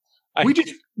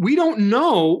 Like, we don't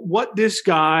know what this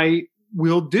guy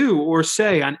will do or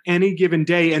say on any given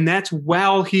day. And that's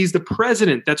while he's the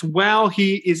president. That's while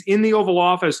he is in the Oval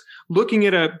Office looking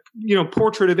at a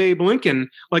portrait of Abe Lincoln,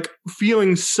 like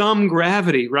feeling some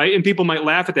gravity, right? And people might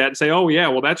laugh at that and say, oh yeah,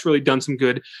 well, that's really done some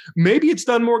good. Maybe it's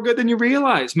done more good than you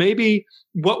realize. Maybe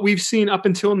what we've seen up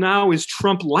until now is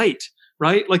Trump light,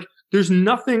 right? Like, there's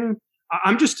nothing.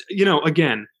 I'm just,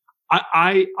 again,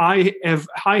 I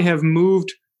have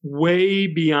moved way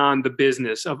beyond the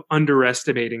business of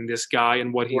underestimating this guy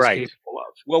and what he's capable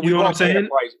of. Well, you know what I'm saying?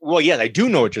 Well, yeah, I do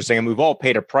know what you're saying. We've all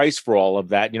paid a price for all of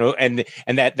that, and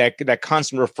that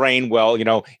constant refrain.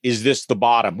 Well, is this the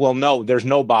bottom? Well, no, there's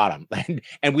no bottom,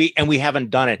 and we haven't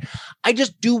done it. I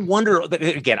just do wonder.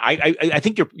 Again, I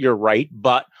think you're right,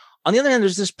 but on the other hand,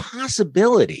 there's this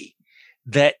possibility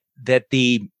that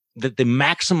the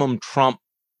maximum Trump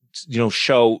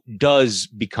show does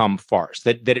become farce,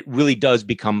 that it really does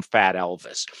become Fat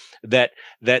Elvis, that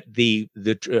the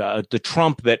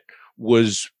Trump that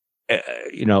was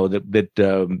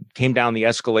that came down the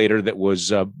escalator, that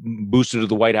was boosted to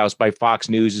the White House by Fox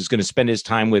News, is going to spend his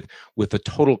time with the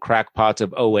total crackpots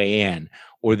of OAN,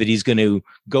 or that he's going to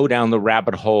go down the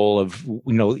rabbit hole of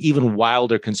even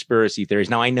wilder conspiracy theories.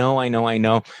 Now, I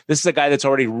know this is a guy that's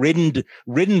already ridden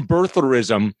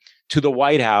birtherism to the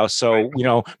White House. So,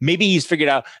 maybe he's figured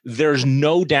out there's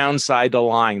no downside to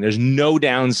lying. There's no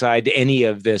downside to any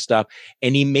of this stuff.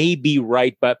 And he may be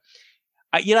right. But,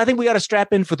 I think we got to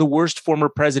strap in for the worst former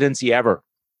presidency ever.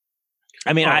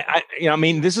 I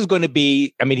mean, this is going to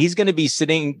be, he's going to be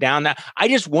sitting down now. I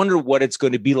just wonder what it's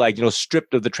going to be like,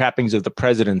 stripped of the trappings of the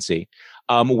presidency,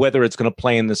 whether it's going to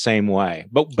play in the same way.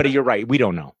 But you're right. We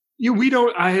don't know. We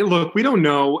don't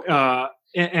know.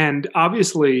 And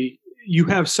obviously, you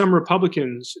have some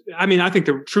Republicans. I think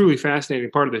the truly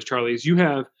fascinating part of this, Charlie, is you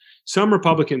have some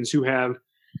Republicans who have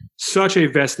such a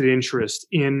vested interest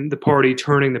in the party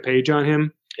turning the page on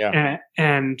him. Yeah.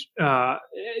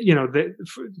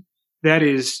 That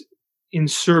is in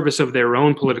service of their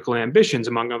own political ambitions,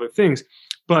 among other things,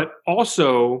 but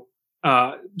also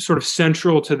sort of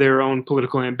central to their own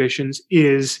political ambitions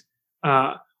is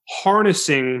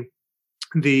harnessing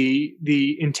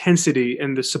the intensity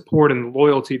and the support and the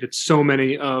loyalty that so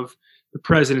many of the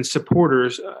president's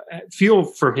supporters feel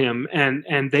for him,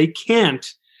 and they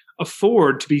can't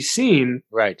afford to be seen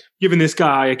giving this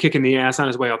guy a kick in the ass on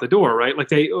his way out the door, right? Like,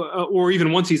 they or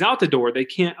even once he's out the door, they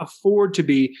can't afford to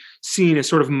be seen as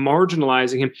sort of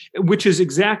marginalizing him, which is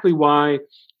exactly why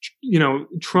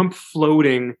Trump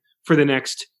floating for the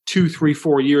next 2, 3,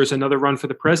 4 years, another run for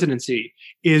the presidency,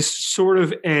 is sort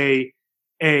of a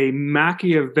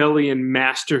Machiavellian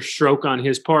master stroke on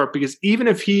his part, because even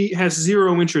if he has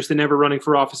zero interest in ever running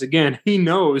for office again, he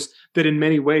knows that in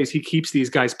many ways he keeps these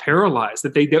guys paralyzed,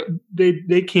 that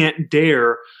they can't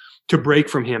dare to break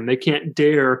from him. They can't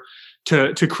dare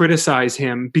to criticize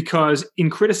him, because in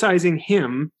criticizing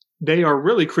him, they are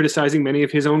really criticizing many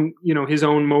of his own, his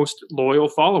own most loyal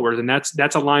followers, and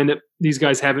that's a line that these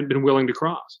guys haven't been willing to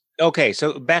cross. Okay,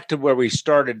 so back to where we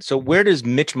started. So where does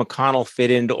Mitch McConnell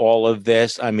fit into all of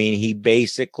this? I mean, he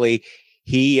basically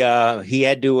he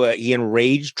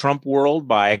enraged Trump world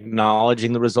by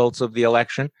acknowledging the results of the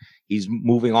election. He's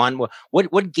moving on.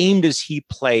 What game does he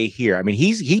play here? I mean,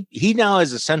 he now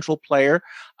is a central player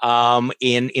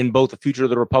in both the future of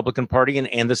the Republican Party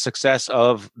and the success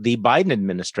of the Biden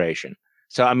administration.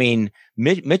 So, I mean,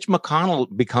 Mitch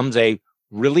McConnell becomes a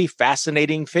really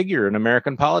fascinating figure in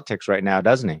American politics right now,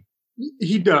 doesn't he?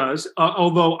 He does.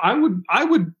 Although I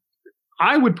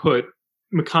would put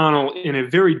McConnell in a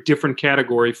very different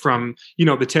category from,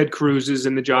 the Ted Cruzes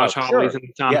and the Josh Hawleys and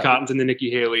the Tom Cottons and the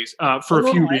Nikki Haley's for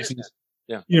a few reasons.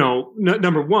 Yeah.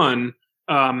 Number one,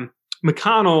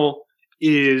 McConnell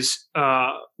is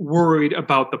worried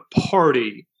about the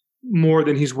party more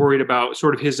than he's worried about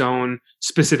sort of his own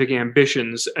specific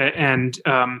ambitions. And,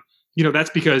 that's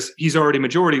because he's already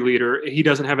majority leader. He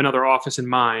doesn't have another office in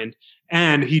mind.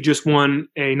 And he just won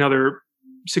another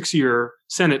 6-year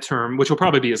Senate term, which will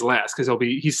probably be his last because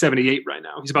he's 78 right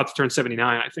now. He's about to turn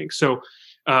 79, I think. So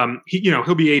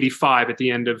he'll be 85 at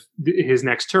the end of his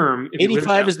next term.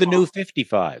 85 is the new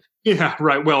 55. Yeah,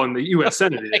 right. Well, in the U.S.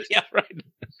 Senate it is. Yeah, right.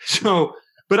 So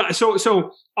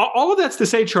all of that's to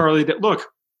say, Charlie, that look,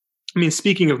 I mean,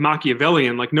 speaking of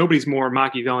Machiavellian, like nobody's more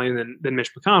Machiavellian than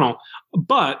Mitch McConnell.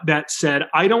 But that said,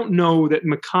 I don't know that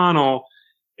McConnell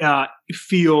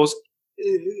feels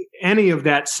any of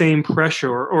that same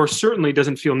pressure, or certainly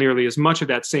doesn't feel nearly as much of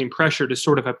that same pressure to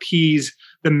sort of appease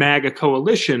the MAGA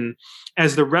coalition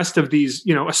as the rest of these,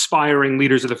 aspiring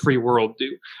leaders of the free world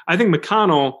do. I think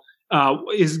McConnell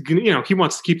is, he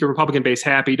wants to keep the Republican base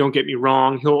happy. Don't get me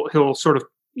wrong. He'll sort of,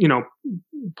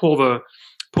 pull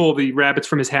the rabbits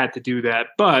from his hat to do that.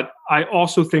 But I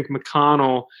also think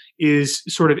McConnell is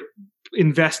sort of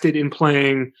invested in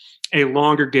playing a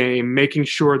longer game, making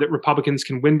sure that Republicans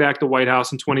can win back the White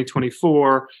House in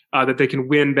 2024, that they can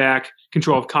win back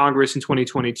control of Congress in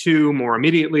 2022 more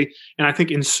immediately. And I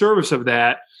think in service of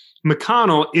that,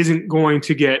 McConnell isn't going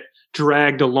to get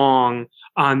dragged along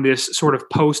on this sort of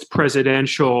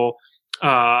post-presidential,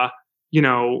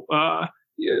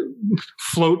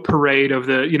 float parade of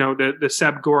the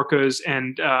Seb Gorkas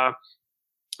and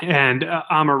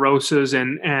Omarosas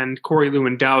and Corey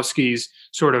Lewandowski's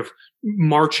sort of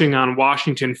marching on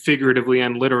Washington figuratively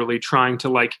and literally trying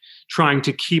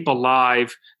to keep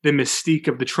alive the mystique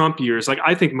of the Trump years. Like,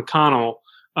 I think McConnell,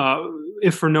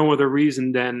 if for no other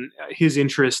reason than his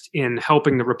interest in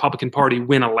helping the Republican Party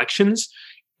win elections,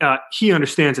 he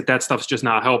understands that stuff's just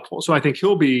not helpful. So I think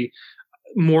he'll be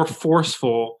more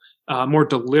forceful, more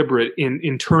deliberate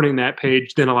in turning that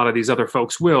page than a lot of these other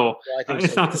folks will. Yeah,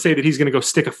 it's not to say that he's going to go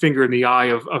stick a finger in the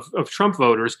eye of Trump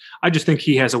voters. I just think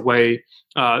he has a way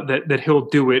that he'll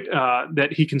do it,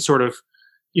 that he can sort of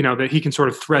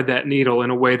thread that needle in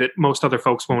a way that most other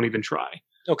folks won't even try.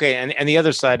 Okay, and the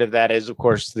other side of that is, of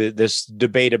course, this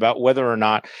debate about whether or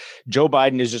not Joe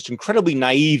Biden is just incredibly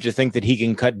naive to think that he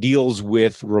can cut deals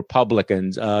with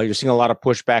Republicans. You're seeing a lot of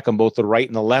pushback on both the right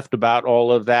and the left about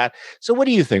all of that. So what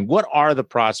do you think? What are the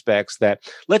prospects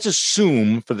that, let's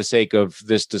assume for the sake of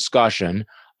this discussion,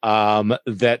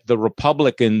 that the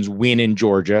Republicans win in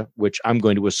Georgia, which I'm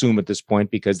going to assume at this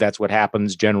point because that's what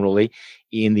happens generally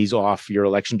in these off-year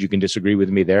elections. You can disagree with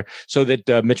me there. So that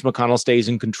Mitch McConnell stays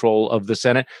in control of the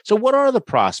Senate. So what are the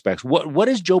prospects? What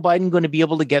is Joe Biden going to be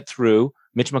able to get through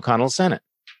Mitch McConnell's Senate?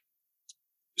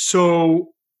 So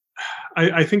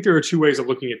I think there are two ways of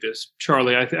looking at this,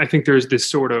 Charlie. I think there's this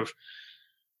sort of,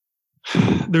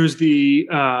 there's the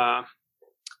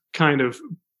kind of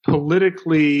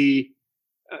politically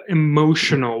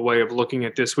emotional way of looking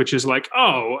at this, which is like,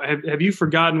 oh, have you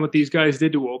forgotten what these guys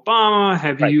did to Obama?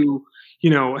 Have right.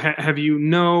 Have you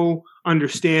no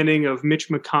understanding of Mitch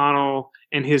McConnell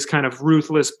and his kind of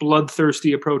ruthless,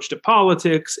 bloodthirsty approach to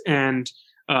politics and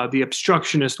the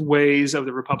obstructionist ways of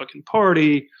the Republican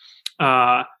Party?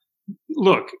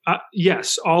 Look,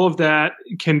 yes, all of that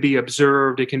can be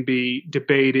observed. It can be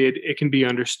debated. It can be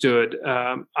understood.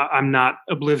 I'm not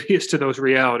oblivious to those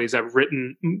realities. I've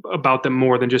written about them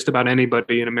more than just about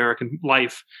anybody in American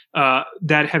life.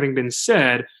 That having been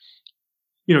said,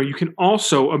 you can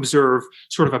also observe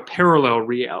sort of a parallel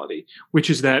reality, which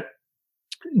is that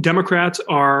Democrats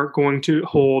are going to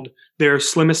hold their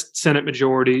slimmest Senate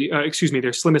majority,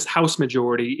 their slimmest House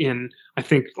majority in, I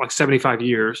think, like 75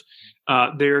 years.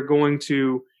 They're going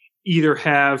to either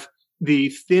have the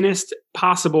thinnest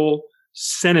possible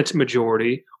Senate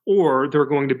majority, or they're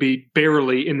going to be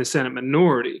barely in the Senate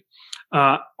minority.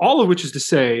 All of which is to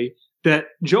say that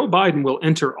Joe Biden will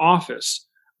enter office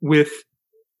with,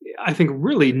 I think,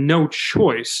 really no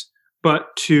choice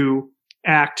but to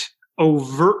act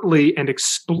overtly and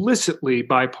explicitly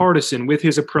bipartisan with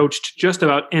his approach to just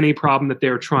about any problem that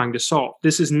they're trying to solve.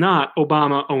 This is not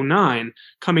Obama '09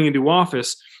 coming into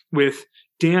office with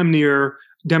damn near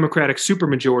Democratic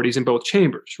supermajorities in both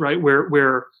chambers, right?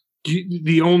 Where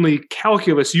the only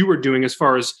calculus you were doing as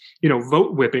far as,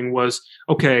 vote whipping was,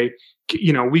 okay,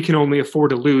 we can only afford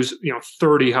to lose,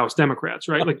 30 House Democrats,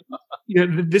 right? Like,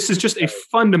 this is just a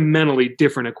fundamentally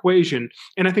different equation.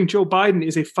 And I think Joe Biden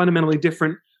is a fundamentally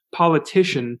different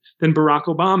politician than Barack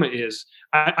Obama is.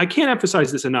 I can't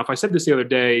emphasize this enough. I said this the other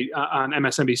day on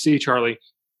MSNBC, Charlie.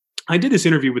 I did this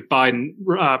interview with Biden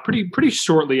pretty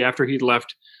shortly after he'd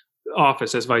left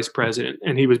office as vice president,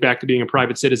 and he was back to being a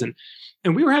private citizen.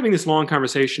 And we were having this long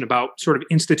conversation about sort of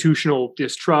institutional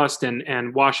distrust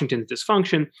and Washington's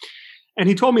dysfunction. And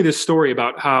he told me this story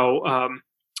about how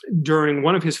during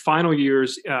one of his final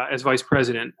years as vice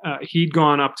president, he'd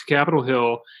gone up to Capitol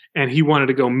Hill and he wanted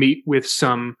to go meet with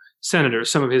some senators,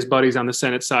 some of his buddies on the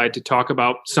Senate side, to talk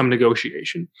about some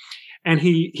negotiation. And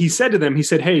he said to them, he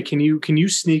said, "Hey, can you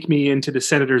sneak me into the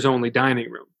senators only dining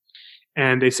room?"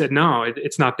 And they said, "No,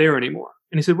 it's not there anymore."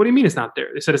 And he said, "What do you mean it's not there?"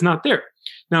 They said, "It's not there."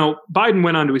 Now, Biden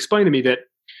went on to explain to me that,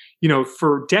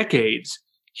 for decades,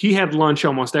 he had lunch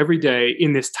almost every day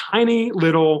in this tiny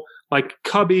little, like,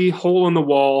 cubby, hole in the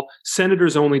wall,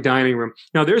 senators only dining room.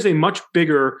 Now, there's a much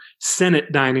bigger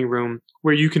Senate dining room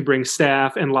where you can bring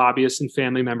staff and lobbyists and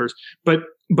family members. But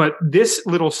this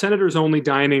little senators only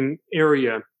dining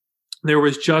area, there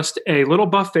was just a little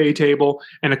buffet table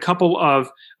and a couple of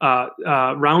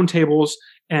round tables,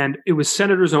 and it was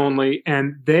senators only.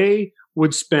 And they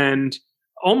would spend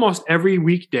almost every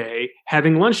weekday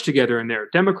having lunch together in there,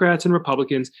 Democrats and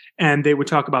Republicans, and they would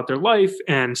talk about their life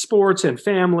and sports and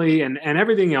family and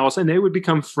everything else, and they would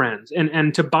become friends.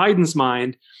 And to Biden's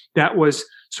mind, that was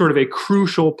sort of a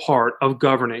crucial part of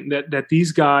governing, that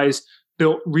these guys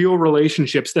built real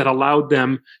relationships that allowed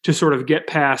them to sort of get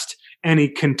past any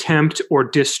contempt or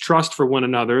distrust for one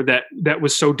another that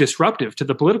was so disruptive to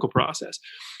the political process.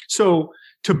 So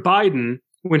to Biden,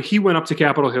 when he went up to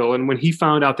Capitol Hill and when he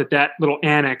found out that little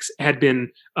annex had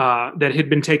been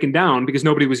taken down because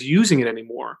nobody was using it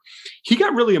anymore, he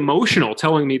got really emotional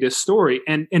telling me this story.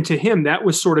 And to him, that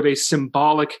was sort of a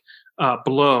symbolic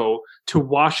blow to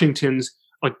Washington's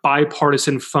like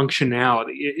bipartisan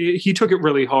functionality. He took it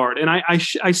really hard. And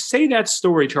I say that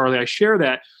story, Charlie, I share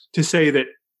that to say that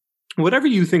whatever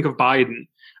you think of Biden,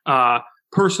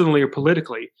 personally or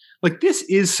politically, like, this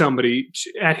is somebody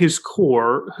at his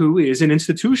core who is an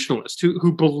institutionalist,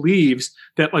 who believes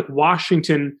that, like,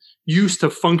 Washington used to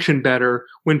function better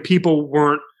when people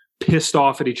weren't pissed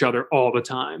off at each other all the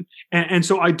time. And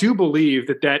so I do believe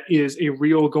that is a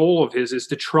real goal of his, is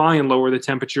to try and lower the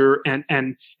temperature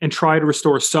and try to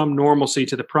restore some normalcy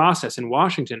to the process in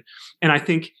Washington. And I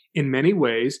think in many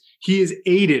ways he is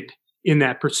aided in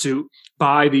that pursuit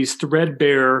by these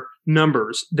threadbare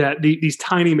numbers, that these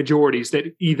tiny majorities that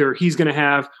either he's going to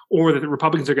have or that the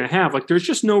Republicans are going to have. Like, there's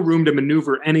just no room to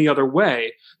maneuver any other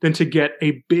way than to get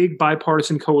a big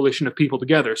bipartisan coalition of people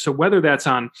together. So whether that's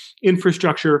on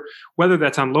infrastructure, whether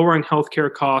that's on lowering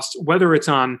healthcare costs, whether it's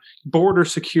on border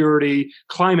security,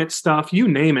 climate stuff, you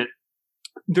name it,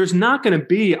 there's not going to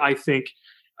be, I think,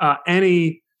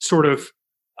 any sort of,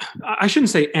 I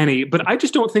shouldn't say any, but I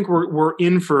just don't think we're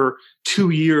in for 2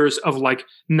 years of like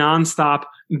nonstop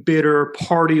bitter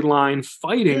party line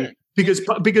fighting, because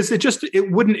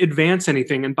it wouldn't advance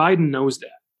anything, and Biden knows that.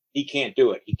 He can't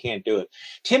do it.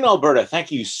 Tim Alberta,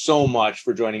 thank you so much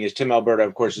for joining us. Tim Alberta,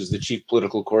 of course, is the chief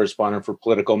political correspondent for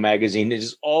Politico Magazine. It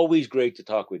is always great to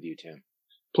talk with you, Tim.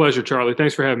 Pleasure, Charlie.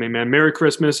 Thanks for having me, man. Merry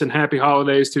Christmas and happy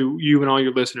holidays to you and all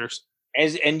your listeners.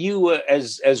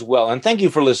 As well. And thank you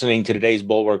for listening to today's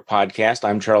Bulwark podcast.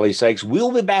 I'm Charlie Sykes.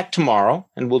 We'll be back tomorrow,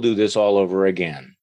 and we'll do this all over again.